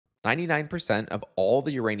99% of all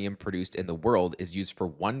the uranium produced in the world is used for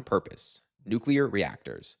one purpose: nuclear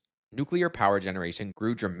reactors. Nuclear power generation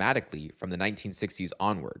grew dramatically from the 1960s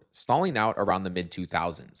onward, stalling out around the mid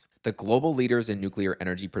 2000s. The global leaders in nuclear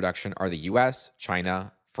energy production are the US,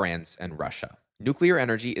 China, France, and Russia. Nuclear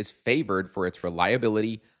energy is favored for its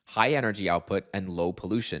reliability, high energy output, and low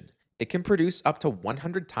pollution. It can produce up to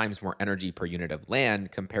 100 times more energy per unit of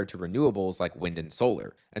land compared to renewables like wind and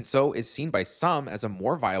solar, and so is seen by some as a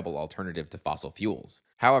more viable alternative to fossil fuels.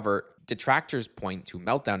 However, detractors point to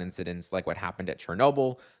meltdown incidents like what happened at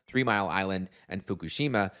Chernobyl, Three Mile Island, and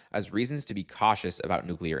Fukushima as reasons to be cautious about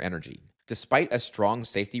nuclear energy. Despite a strong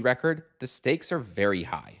safety record, the stakes are very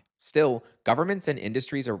high. Still, governments and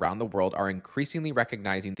industries around the world are increasingly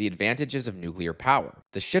recognizing the advantages of nuclear power.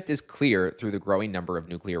 The shift is clear through the growing number of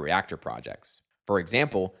nuclear reactor projects. For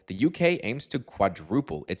example, the UK aims to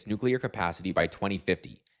quadruple its nuclear capacity by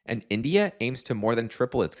 2050, and India aims to more than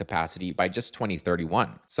triple its capacity by just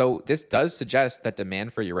 2031. So, this does suggest that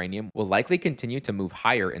demand for uranium will likely continue to move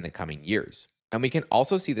higher in the coming years. And we can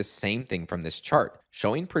also see the same thing from this chart,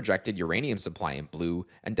 showing projected uranium supply in blue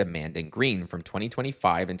and demand in green from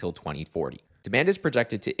 2025 until 2040. Demand is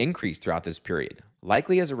projected to increase throughout this period,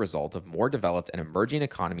 likely as a result of more developed and emerging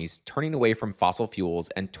economies turning away from fossil fuels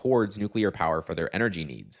and towards nuclear power for their energy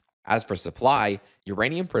needs. As for supply,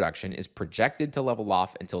 uranium production is projected to level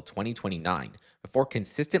off until 2029, before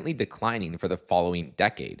consistently declining for the following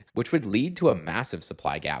decade, which would lead to a massive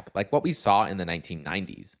supply gap like what we saw in the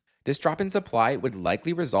 1990s. This drop in supply would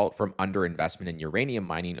likely result from underinvestment in uranium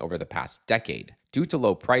mining over the past decade, due to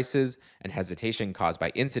low prices and hesitation caused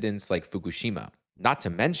by incidents like Fukushima. Not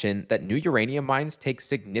to mention that new uranium mines take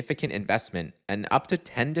significant investment and up to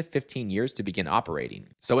 10 to 15 years to begin operating.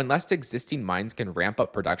 So, unless existing mines can ramp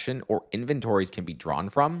up production or inventories can be drawn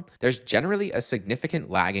from, there's generally a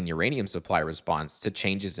significant lag in uranium supply response to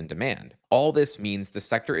changes in demand. All this means the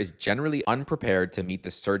sector is generally unprepared to meet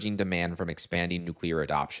the surging demand from expanding nuclear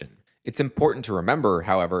adoption. It's important to remember,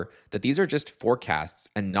 however, that these are just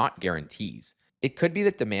forecasts and not guarantees. It could be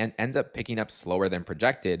that demand ends up picking up slower than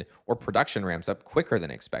projected, or production ramps up quicker than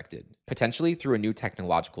expected, potentially through a new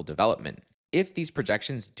technological development. If these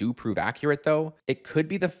projections do prove accurate, though, it could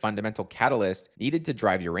be the fundamental catalyst needed to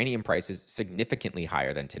drive uranium prices significantly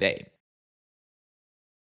higher than today.